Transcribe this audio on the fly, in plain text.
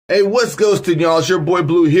Hey, what's ghosting, y'all? It's your boy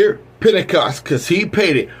Blue here. Pentecost, because he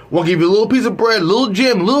paid it. We'll give you a little piece of bread, a little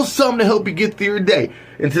gem, a little something to help you get through your day.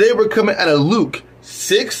 And today we're coming out of Luke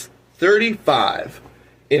 6:35.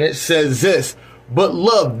 And it says this: but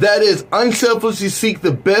love, that is, unselfishly seek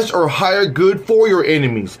the best or higher good for your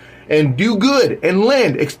enemies, and do good and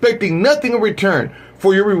lend, expecting nothing in return.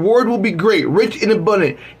 For your reward will be great, rich and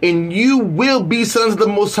abundant, and you will be sons of the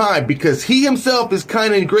Most High, because he himself is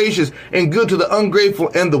kind and gracious and good to the ungrateful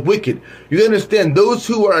and the wicked. You understand, those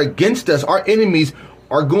who are against us, our enemies,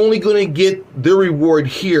 are only going to get their reward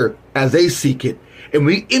here as they seek it. And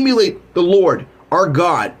we emulate the Lord, our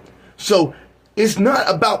God. So it's not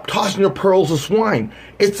about tossing your pearls to swine.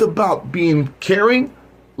 It's about being caring,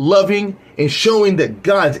 loving, and showing that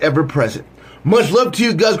God's ever present. Much love to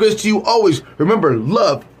you, God's grace to you always. Remember,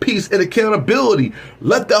 love, peace, and accountability.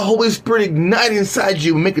 Let the Holy Spirit ignite inside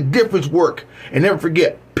you and make a difference work. And never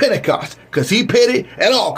forget, Pentecost, because he paid it at all.